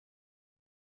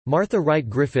Martha Wright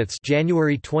Griffiths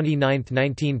 (January 29,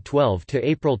 1912 to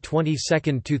April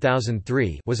 22,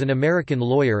 2003) was an American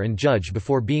lawyer and judge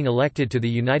before being elected to the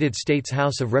United States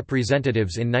House of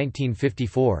Representatives in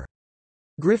 1954.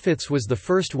 Griffiths was the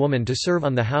first woman to serve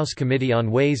on the House Committee on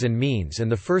Ways and Means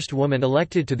and the first woman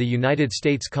elected to the United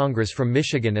States Congress from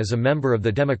Michigan as a member of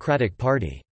the Democratic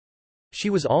Party.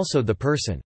 She was also the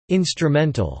person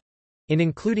instrumental in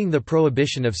including the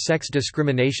prohibition of sex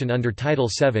discrimination under Title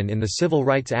VII in the Civil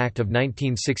Rights Act of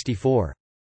 1964.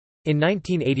 In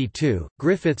 1982,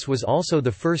 Griffiths was also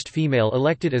the first female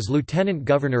elected as Lieutenant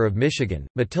Governor of Michigan.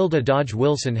 Matilda Dodge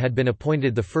Wilson had been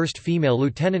appointed the first female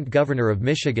Lieutenant Governor of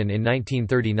Michigan in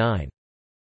 1939.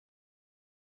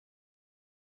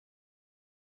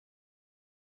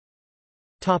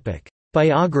 Topic: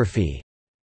 Biography.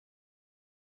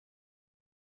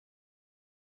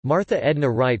 Martha Edna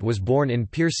Wright was born in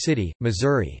Pierce City,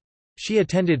 Missouri. She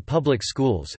attended public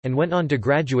schools, and went on to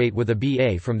graduate with a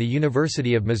B.A. from the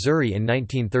University of Missouri in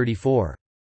 1934.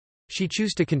 She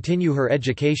chose to continue her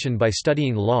education by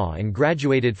studying law and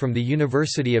graduated from the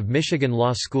University of Michigan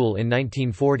Law School in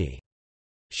 1940.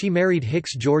 She married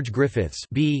Hicks George Griffiths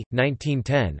B.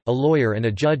 1910, a lawyer and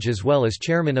a judge as well as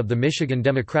chairman of the Michigan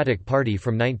Democratic Party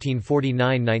from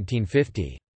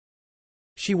 1949–1950.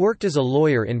 She worked as a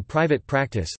lawyer in private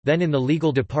practice, then in the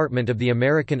legal department of the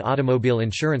American Automobile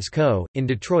Insurance Co., in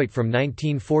Detroit from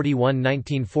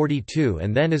 1941–1942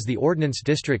 and then as the Ordnance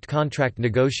District contract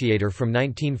negotiator from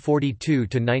 1942 to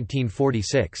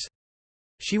 1946.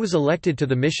 She was elected to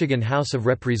the Michigan House of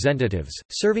Representatives,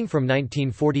 serving from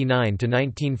 1949 to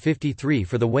 1953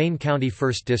 for the Wayne County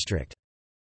 1st District.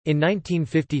 In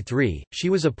 1953, she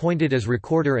was appointed as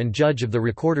recorder and judge of the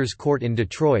Recorder's Court in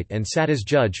Detroit and sat as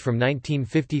judge from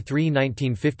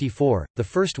 1953–1954, the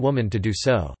first woman to do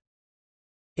so.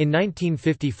 In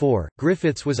 1954,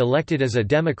 Griffiths was elected as a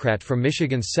Democrat from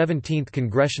Michigan's 17th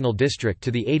Congressional District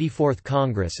to the 84th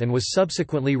Congress and was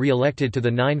subsequently re-elected to the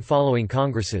 9 following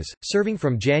Congresses, serving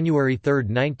from January 3,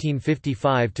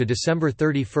 1955 to December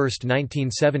 31,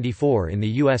 1974 in the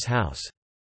U.S. House.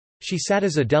 She sat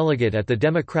as a delegate at the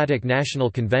Democratic National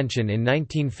Convention in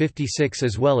 1956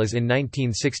 as well as in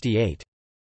 1968.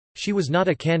 She was not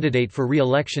a candidate for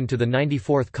re-election to the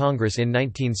 94th Congress in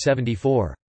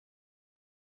 1974.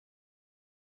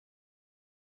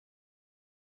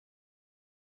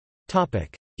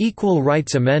 Equal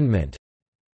Rights Amendment.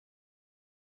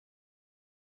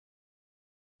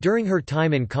 During her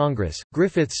time in Congress,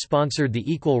 Griffiths sponsored the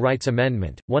Equal Rights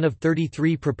Amendment, one of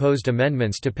 33 proposed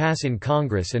amendments to pass in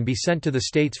Congress and be sent to the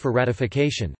states for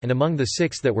ratification, and among the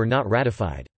 6 that were not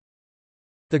ratified.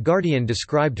 The Guardian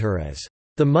described her as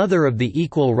the mother of the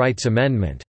Equal Rights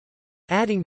Amendment,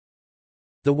 adding,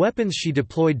 the weapons she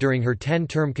deployed during her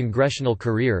 10-term congressional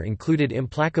career included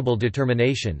implacable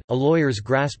determination, a lawyer's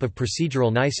grasp of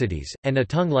procedural niceties, and a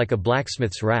tongue like a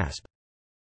blacksmith's rasp.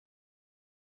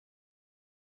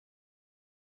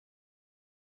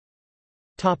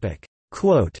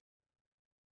 Quote,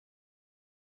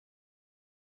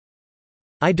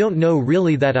 I don't know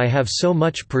really that I have so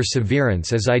much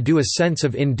perseverance as I do a sense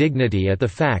of indignity at the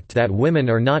fact that women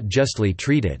are not justly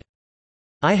treated.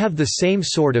 I have the same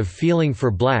sort of feeling for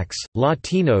blacks,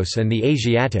 Latinos and the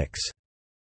Asiatics.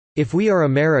 If we are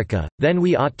America, then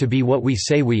we ought to be what we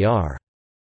say we are.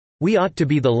 We ought to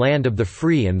be the land of the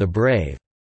free and the brave.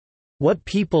 What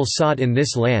people sought in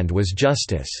this land was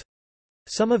justice.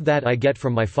 Some of that I get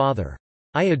from my father.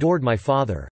 I adored my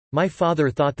father. My father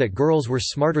thought that girls were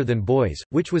smarter than boys,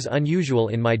 which was unusual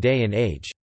in my day and age.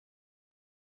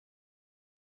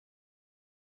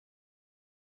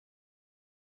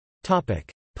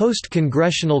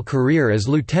 Post-Congressional career as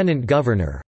Lieutenant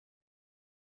Governor.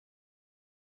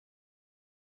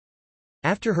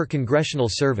 After her congressional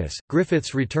service,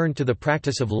 Griffiths returned to the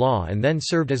practice of law and then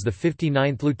served as the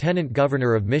 59th Lieutenant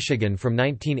Governor of Michigan from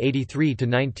 1983 to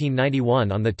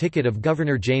 1991 on the ticket of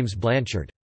Governor James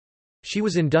Blanchard. She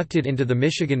was inducted into the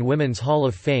Michigan Women's Hall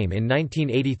of Fame in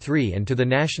 1983 and to the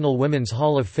National Women's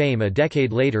Hall of Fame a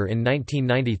decade later in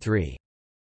 1993.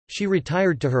 She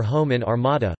retired to her home in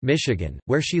Armada, Michigan,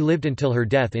 where she lived until her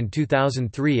death in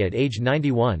 2003 at age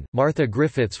 91. Martha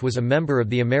Griffiths was a member of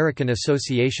the American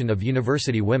Association of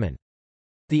University Women.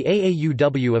 The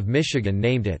AAUW of Michigan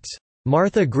named its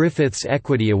Martha Griffiths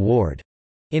Equity Award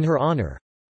in her honor.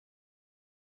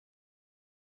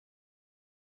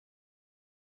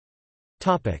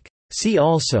 See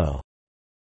also: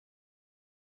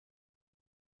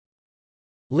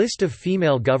 List of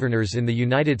female governors in the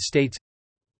United States,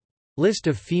 List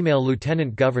of female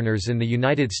lieutenant governors in the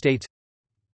United States,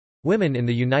 Women in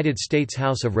the United States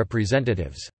House of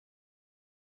Representatives.